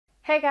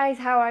Hey guys,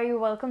 how are you?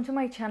 Welcome to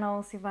my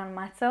channel, Sivan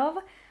Matzov.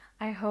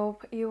 I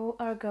hope you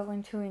are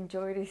going to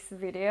enjoy this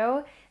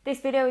video. This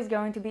video is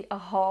going to be a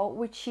haul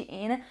with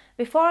Shein.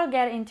 Before I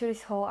get into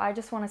this haul, I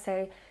just want to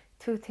say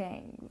two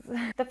things.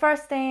 The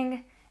first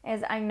thing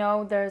is I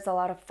know there's a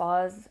lot of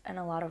fuzz and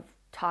a lot of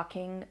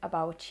talking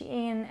about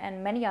Shein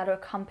and many other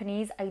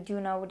companies. I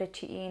do know that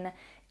Shein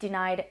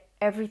denied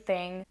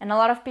everything, and a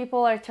lot of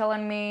people are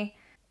telling me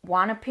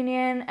one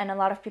opinion and a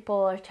lot of people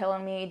are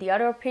telling me the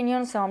other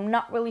opinion, so I'm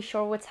not really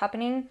sure what's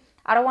happening.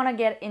 I don't want to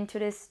get into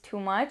this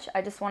too much.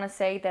 I just want to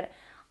say that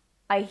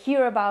I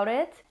hear about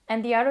it.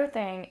 And the other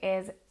thing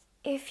is,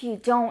 if you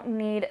don't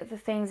need the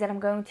things that I'm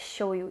going to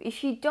show you,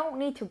 if you don't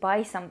need to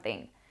buy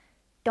something,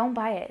 don't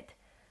buy it.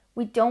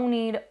 We don't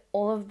need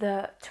all of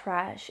the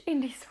trash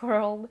in this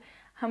world.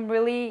 I'm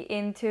really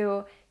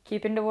into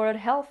keeping the world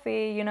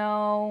healthy, you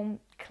know,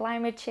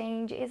 climate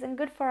change isn't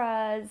good for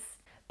us.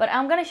 But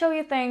I'm gonna show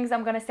you things,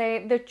 I'm gonna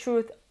say the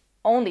truth,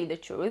 only the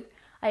truth.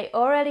 I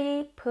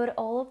already put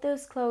all of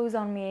those clothes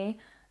on me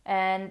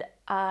and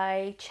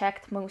I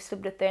checked most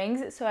of the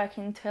things so I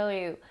can tell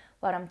you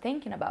what I'm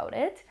thinking about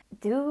it.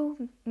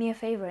 Do me a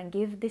favor and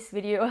give this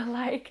video a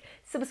like,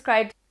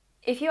 subscribe.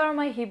 If you are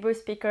my Hebrew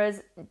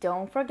speakers,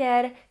 don't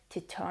forget to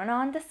turn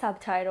on the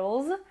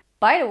subtitles.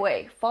 By the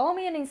way, follow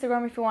me on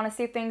Instagram if you want to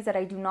see things that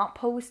I do not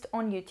post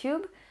on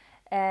YouTube,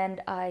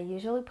 and I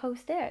usually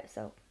post there,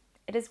 so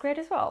it is great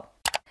as well.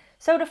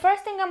 So the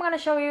first thing I'm going to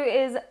show you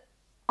is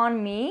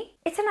on me.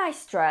 It's a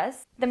nice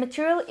dress. The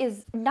material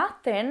is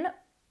not thin,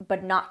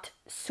 but not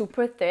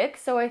super thick.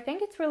 So I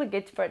think it's really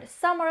good for the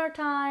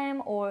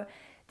summertime or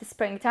the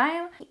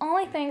springtime. The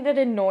only thing that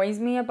annoys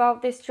me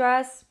about this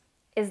dress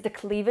is the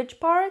cleavage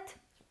part.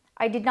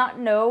 I did not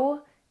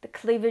know the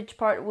cleavage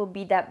part will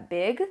be that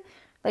big.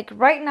 Like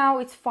right now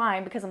it's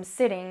fine because I'm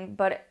sitting,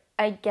 but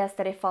I guess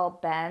that if I'll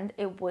bend,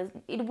 it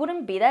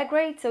wouldn't be that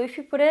great. So if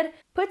you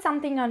put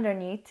something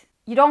underneath.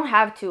 You don't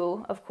have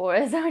to, of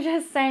course. I'm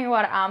just saying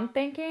what I'm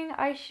thinking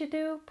I should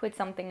do. Put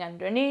something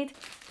underneath.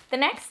 The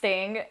next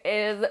thing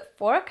is,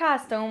 for a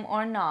costume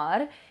or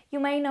not, you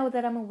may know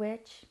that I'm a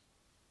witch.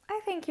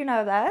 I think you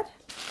know that.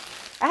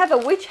 I have a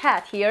witch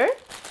hat here.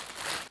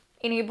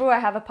 In Hebrew, I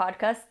have a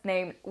podcast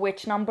named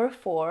Witch Number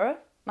 4.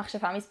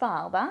 מכשפה מספר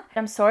ארבע.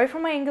 I'm sorry for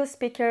my English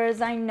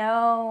speakers. I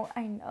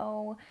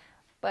know.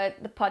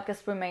 But the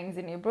podcast remains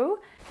in Hebrew.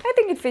 I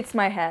think it fits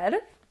my head.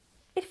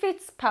 It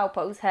fits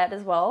Paupo's head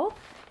as well.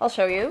 I'll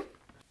show you.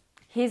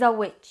 He's a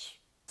witch.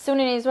 Soon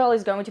in Israel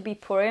is going to be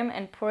Purim,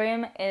 and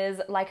Purim is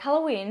like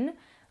Halloween,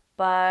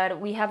 but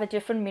we have a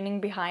different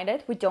meaning behind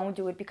it. We don't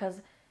do it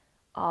because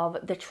of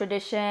the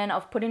tradition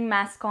of putting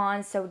mask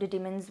on so the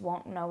demons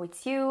won't know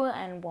it's you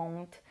and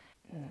won't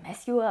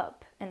mess you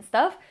up and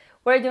stuff.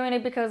 We're doing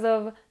it because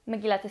of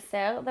Megillat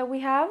Esther that we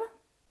have.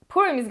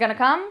 Purim is gonna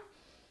come,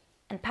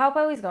 and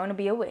Paupo is going to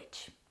be a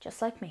witch,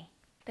 just like me.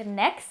 The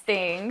next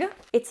thing,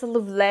 it's a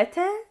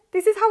louvlette.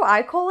 This is how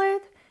I call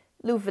it.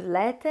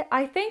 Louvlette.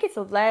 I think it's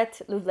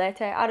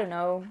louvlette. I don't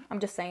know. I'm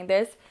just saying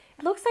this.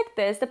 It looks like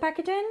this, the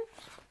packaging.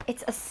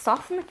 It's a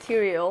soft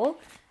material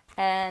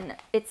and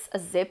it's a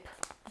zip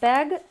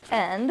bag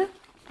and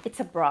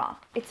it's a bra.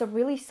 It's a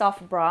really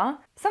soft bra.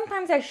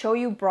 Sometimes I show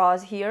you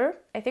bras here.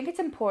 I think it's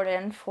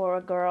important for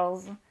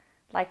girls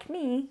like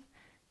me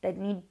that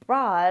need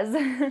bras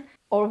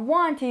or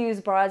want to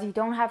use bras. You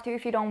don't have to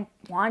if you don't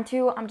want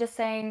to. I'm just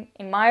saying,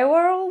 in my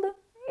world,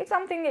 it's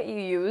something that you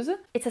use.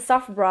 It's a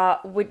soft bra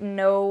with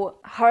no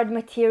hard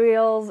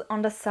materials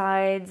on the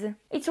sides.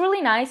 It's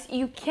really nice.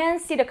 You can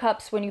see the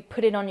cups when you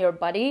put it on your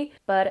body,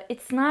 but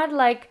it's not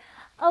like,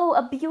 oh,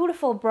 a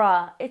beautiful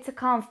bra. It's a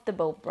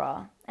comfortable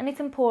bra. And it's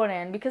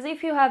important because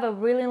if you have a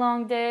really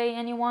long day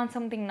and you want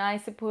something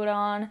nice to put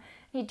on,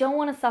 you don't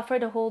want to suffer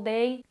the whole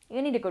day,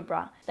 you need a good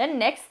bra. Then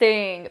next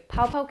thing,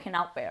 Paupo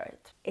cannot wear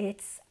it.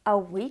 It's a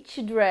witch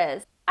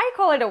dress. I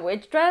call it a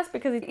witch dress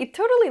because it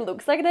totally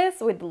looks like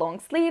this with long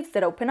sleeves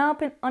that open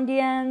up on the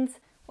ends.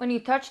 When you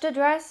touch the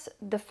dress,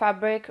 the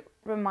fabric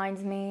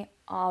reminds me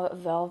of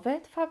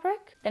velvet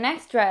fabric. The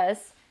next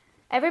dress,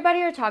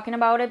 everybody are talking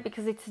about it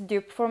because it's a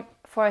dupe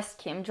for a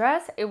skim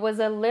dress. It was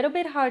a little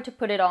bit hard to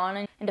put it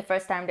on in the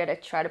first time that I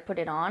tried to put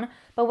it on.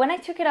 But when I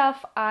took it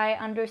off, I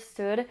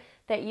understood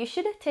that you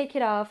should take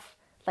it off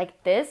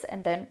like this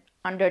and then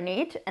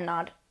underneath and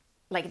not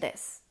like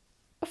this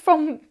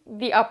from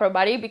the upper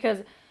body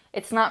because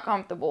it's not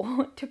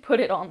comfortable to put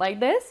it on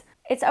like this.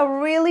 It's a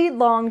really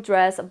long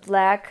dress, a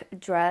black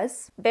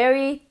dress,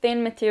 very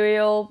thin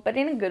material, but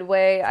in a good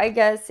way. I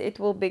guess it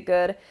will be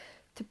good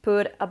to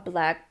put a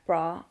black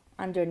bra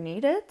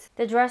underneath it.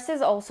 The dress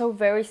is also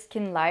very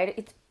skin light.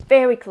 It's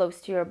very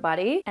close to your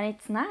body and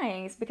it's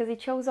nice because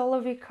it shows all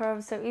of your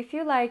curves. So if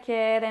you like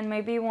it and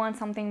maybe you want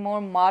something more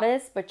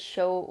modest but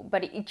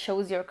it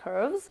shows your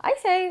curves, I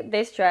say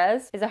this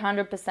dress is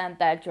 100%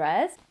 that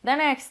dress. The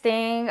next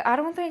thing, I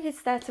don't think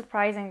it's that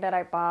surprising that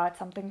I bought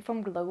something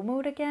from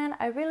GLOWMODE again.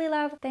 I really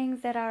love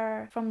things that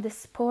are from the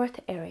sport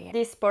area.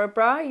 This sport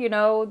bra, you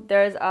know,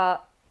 there's a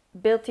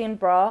built-in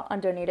bra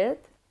underneath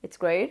it. It's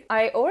great.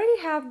 I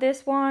already have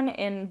this one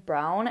in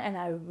brown and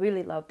I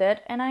really loved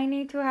it. And I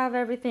need to have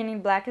everything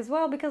in black as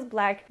well because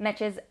black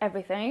matches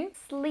everything.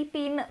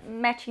 Sleeping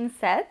matching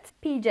set.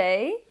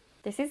 PJ.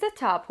 This is the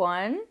top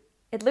one.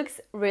 It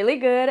looks really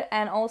good,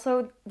 and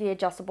also the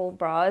adjustable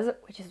bras,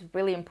 which is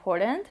really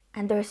important.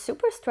 And they're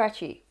super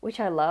stretchy, which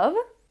I love.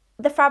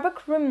 The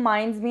fabric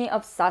reminds me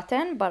of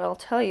satin, but I'll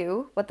tell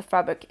you what the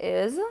fabric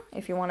is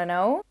if you want to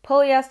know.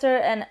 Polyester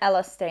and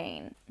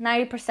elastane.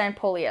 90%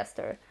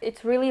 polyester.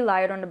 It's really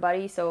light on the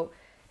body, so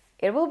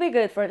it will be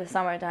good for the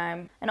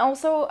summertime. And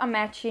also a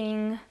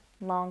matching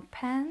long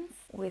pants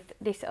with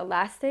this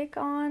elastic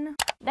on.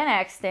 The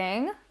next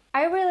thing,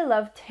 I really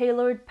love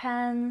tailored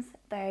pants.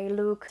 They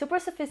look super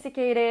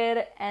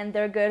sophisticated and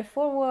they're good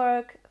for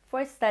work,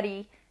 for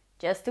study,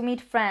 just to meet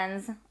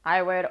friends.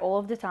 I wear it all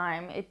of the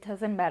time. It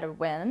doesn't matter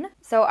when.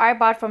 So I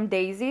bought from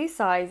Daisy,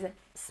 size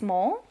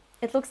small.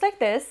 It looks like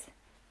this.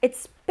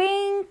 It's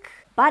pink,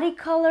 body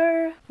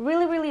color,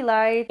 really, really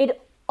light.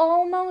 It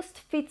almost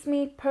fits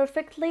me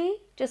perfectly,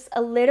 just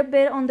a little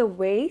bit on the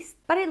waist,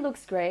 but it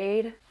looks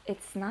great.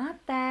 It's not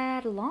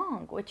that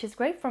long, which is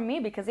great for me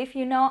because if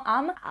you know,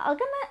 I'm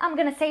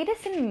gonna say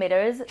this in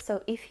meters,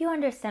 so if you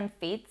understand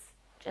feet,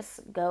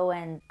 just go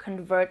and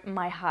convert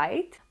my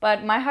height.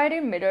 But my height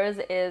in meters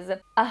is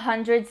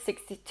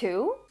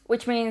 162,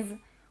 which means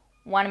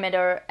 1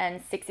 meter and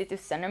 62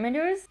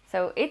 centimeters,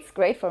 so it's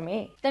great for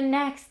me. The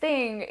next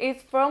thing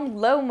is from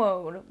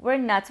GLOWMODE. We're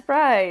not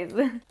surprised.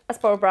 A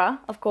sport bra,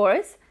 of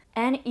course,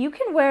 and you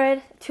can wear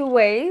it two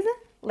ways,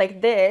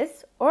 like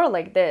this or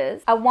like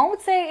this. I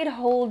won't say it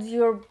holds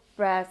your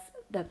breasts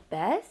the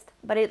best,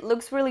 but it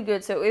looks really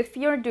good. So if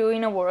you're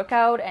doing a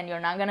workout and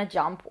you're not gonna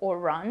jump or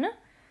run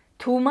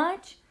too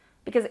much,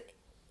 because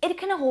it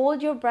can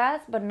hold your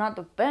breath but not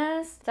the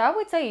best, so I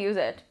would say use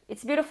it.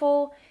 It's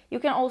beautiful. You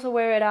can also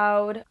wear it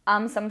out.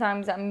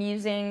 Sometimes I'm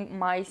using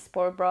my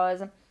sport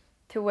bras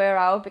to wear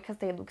out because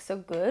they look so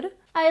good.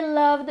 I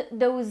loved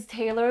those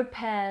tailored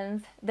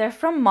pants. They're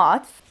from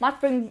MOTF.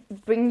 MOTF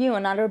bring you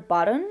another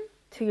button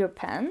to your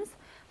pants,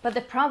 but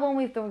the problem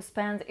with those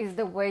pants is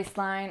the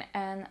waistline,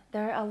 and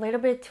they're a little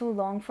bit too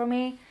long for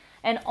me.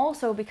 And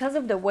also because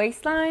of the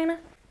waistline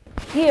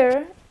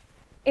here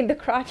in the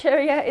crotch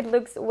area, it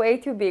looks way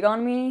too big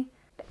on me.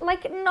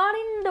 Like, not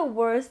in the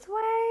worst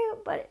way,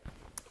 but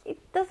it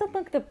doesn't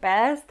look the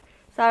best.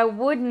 So I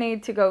would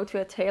need to go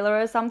to a tailor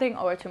or something,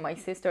 or to my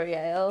sister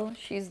Yael.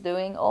 She's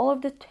doing all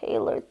of the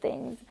tailored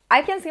things.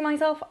 I can see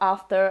myself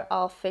after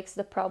I'll fix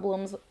the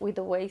problems with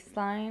the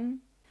waistline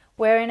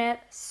wearing it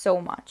so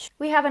much.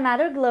 We have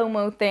another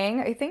GLOWMODE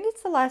thing. I think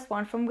it's the last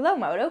one from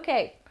GLOWMODE.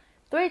 Okay,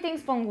 3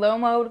 things from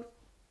GLOWMODE.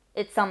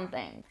 It's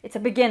something. It's a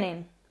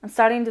beginning. I'm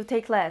starting to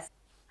take less.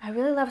 I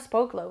really love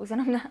sport clothes,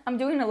 and I'm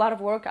doing a lot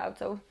of workout,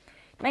 so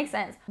it makes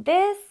sense.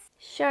 This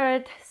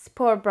shirt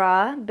sport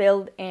bra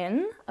built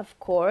in, of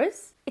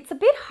course. It's a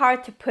bit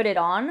hard to put it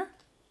on,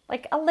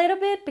 like a little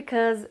bit,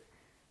 because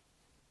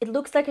it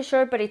looks like a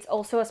shirt, but it's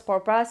also a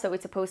sport bra, so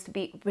it's supposed to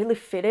be really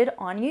fitted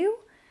on you.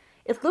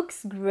 It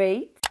looks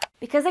great.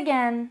 Because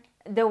again,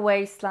 the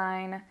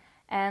waistline,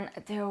 and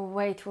they're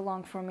way too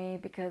long for me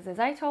because, as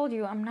I told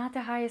you, I'm not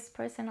the highest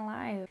person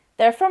alive.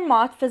 They're from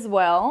MOTF as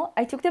well.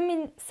 I took them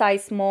in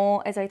size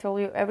small, as I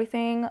told you,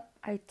 everything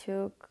I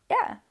took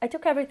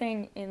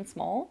everything in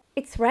small.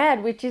 It's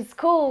red, which is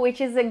cool, which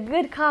is a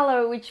good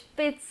color, which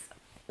fits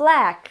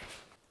black,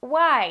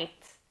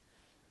 white,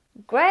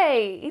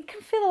 gray. It can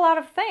fit a lot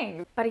of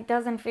things, but it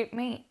doesn't fit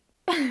me.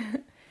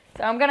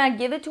 So I'm gonna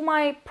give it to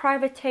my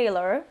private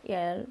tailor,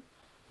 Yael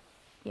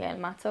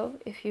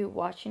Matzov, if you're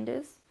watching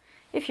this.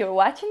 If you're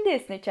watching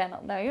Disney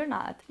Channel, no you're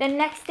not. The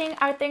next thing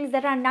are things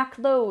that are not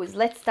clothes.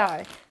 Let's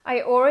start.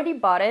 I already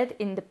bought it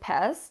in the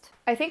past.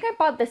 I think I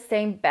bought the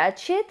same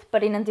bedsheet,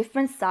 but in a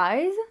different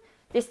size.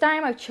 This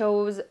time I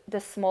chose the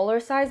smaller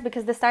size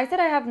because the size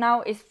that I have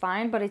now is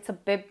fine, but it's a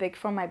bit big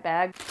for my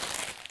bag.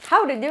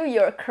 How to do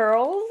your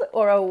curls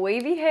or a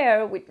wavy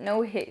hair with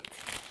no heat.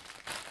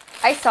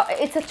 I saw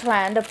it's a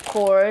trend, of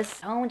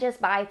course. Don't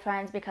just buy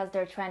trends because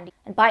they're trendy.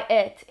 And buy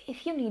it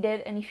if you need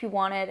it and if you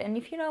want it, and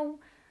if you know,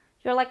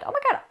 you're like, oh my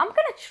god, I'm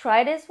gonna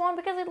try this one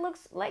because it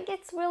looks like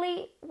it's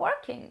really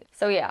working.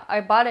 So yeah, I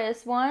bought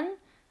this one.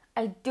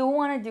 I do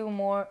want to do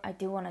more. I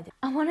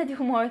want to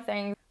do more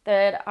things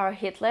that are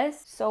hitless,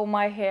 so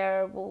my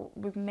hair will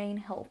remain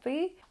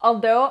healthy.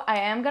 Although I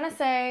am gonna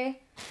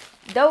say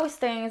those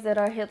things that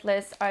are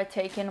hitless are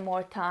taking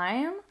more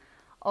time.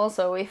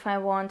 Also, if I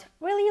want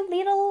really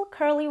little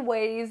curly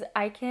waves,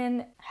 I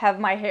can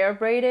have my hair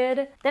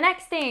braided. The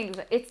next thing,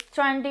 it's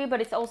trendy, but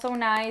it's also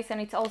nice,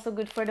 and it's also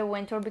good for the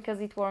winter because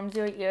it warms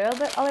your ear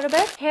a little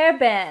bit.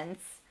 Hairbands.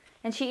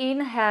 And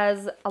Shein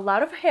has a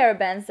lot of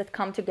hairbands that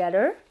come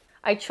together.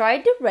 I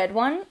tried the red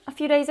one a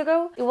few days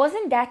ago. It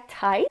wasn't that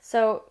tight,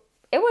 so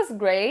it was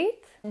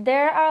great.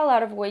 There are a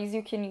lot of ways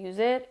you can use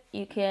it.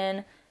 You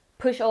can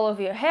push all of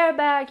your hair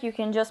back. You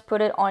can just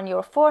put it on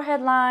your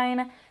forehead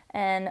line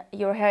and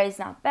your hair is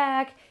not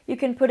back. You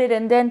can put it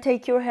and then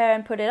take your hair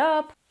and put it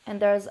up. And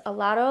there's a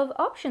lot of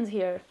options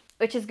here,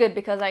 which is good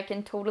because I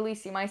can totally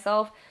see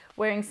myself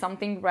wearing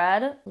something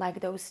red, like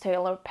those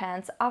tailor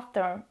pants,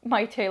 after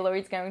my tailor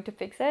is going to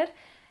fix it,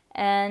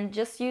 and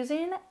just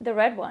using the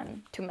red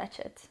one to match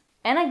it.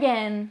 And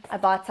again, I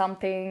bought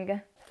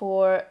something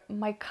for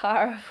my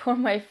car, for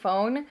my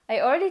phone.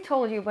 I already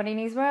told you, but in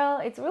Israel,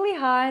 it's really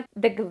hot.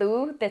 The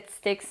glue that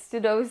sticks to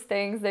those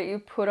things that you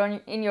put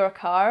on in your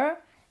car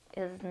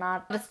is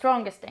not the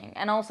strongest thing.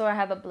 And also I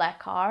have a black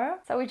car,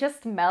 so it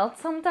just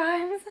melts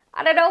sometimes.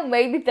 I don't know,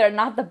 maybe they're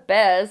not the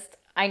best.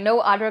 I know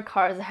other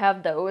cars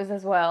have those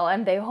as well,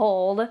 and they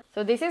hold.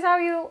 So this is how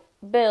you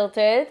built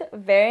it.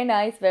 Very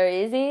nice,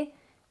 very easy.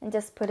 And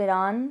just put it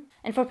on.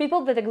 And for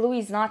people that the glue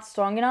is not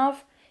strong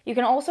enough, you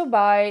can also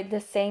buy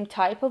the same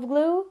type of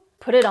glue,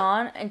 put it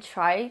on and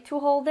try to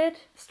hold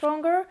it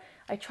stronger.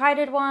 I tried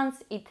it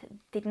once, it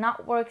did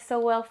not work so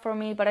well for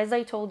me, but as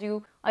I told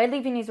you, I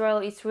live in Israel,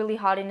 it's really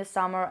hot in the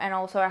summer, and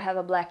also I have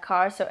a black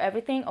car, so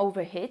everything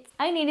overheats.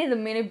 I needed a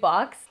mini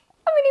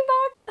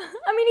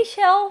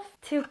shelf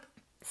to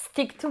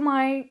stick to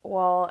my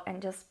wall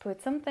and just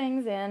put some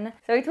things in.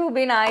 So it will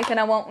be nice and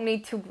I won't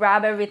need to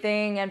grab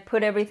everything and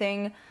put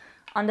everything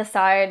on the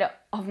side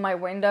of my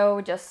window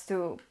just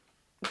to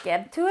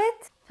get to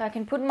it. So I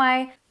can put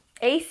my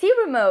AC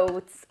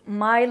remotes,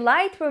 my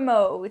light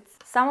remotes,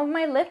 some of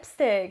my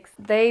lipsticks.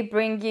 They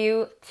bring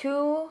you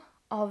 2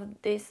 of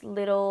these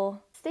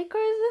little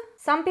stickers.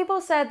 Some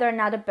people said they're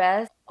not the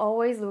best.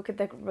 Always look at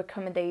the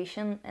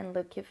recommendation and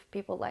look if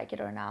people like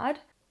it or not.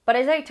 But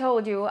as I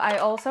told you, I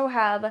also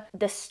have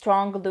the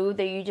strong glue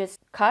that you just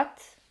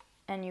cut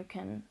and you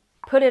can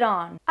put it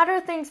on.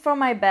 Other things for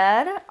my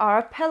bed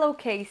are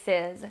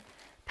pillowcases.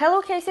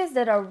 Pillowcases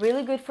that are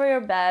really good for your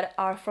bed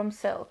are from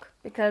silk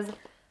because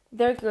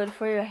they're good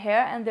for your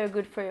hair and they're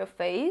good for your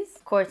face.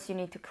 Of course, you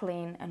need to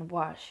clean and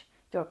wash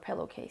your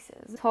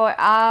pillowcases. So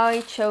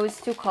I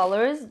chose 2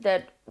 colors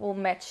that will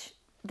match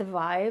the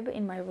vibe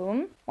in my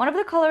room. One of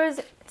the colors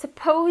is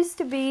supposed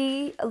to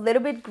be a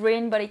little bit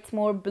green, but it's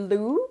more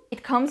blue.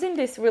 It comes in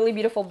this really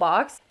beautiful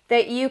box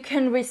that you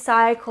can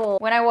recycle.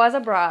 When I was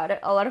abroad,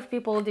 a lot of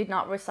people did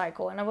not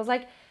recycle, and I was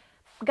like,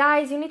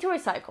 guys, you need to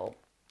recycle.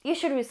 You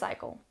should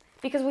recycle.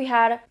 Because we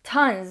had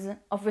tons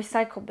of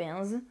recycle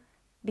bins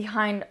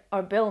behind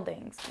our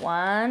buildings.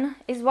 One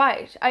is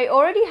white. I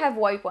already have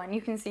white one,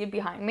 you can see it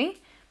behind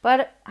me,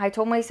 but I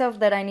told myself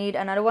that I need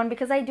another one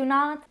because I do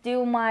not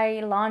do my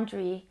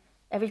laundry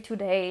every 2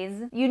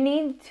 days. You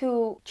need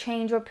to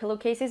change your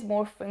pillowcases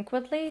more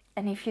frequently,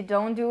 and if you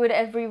don't do it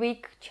every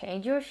week,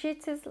 change your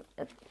sheets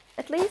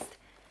at least,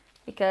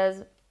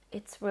 because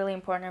it's really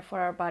important for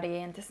our body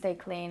and to stay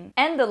clean.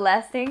 And the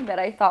last thing that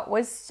I thought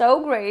was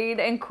so great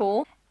and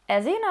cool,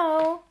 as you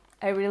know,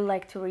 I really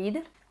like to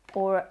read,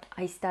 or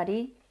I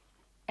study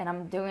and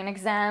I'm doing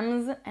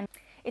exams, and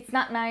it's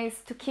not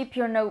nice to keep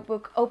your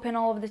notebook open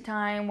all of the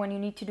time when you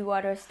need to do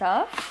other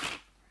stuff.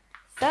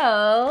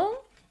 So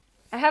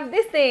I have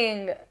this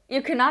thing.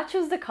 You cannot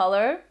choose the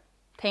color.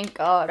 Thank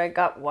God I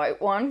got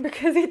white one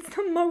because it's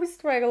the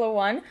most regular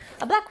one.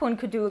 A black one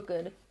could do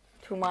good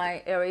to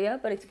my area,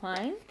 but it's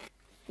fine.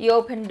 You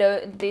open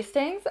these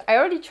things. I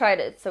already tried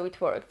it, so it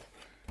worked.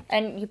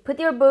 And you put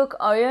your book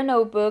or your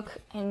notebook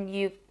and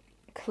you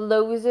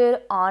close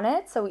it on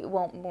it so it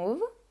won't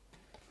move.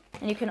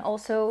 And you can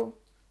also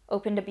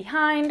open the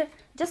behind.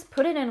 Just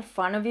put it in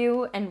front of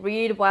you and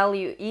read while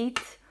you eat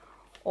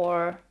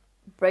or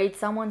braid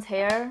someone's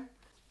hair.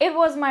 It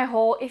was my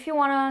haul. If you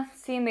wanna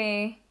see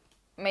me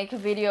make a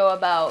video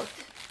about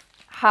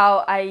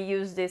how I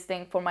use this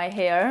thing for my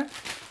hair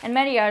and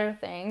many other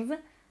things,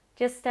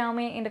 just tell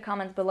me in the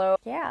comments below.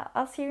 Yeah,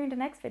 I'll see you in the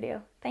next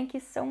video. Thank you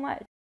so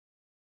much.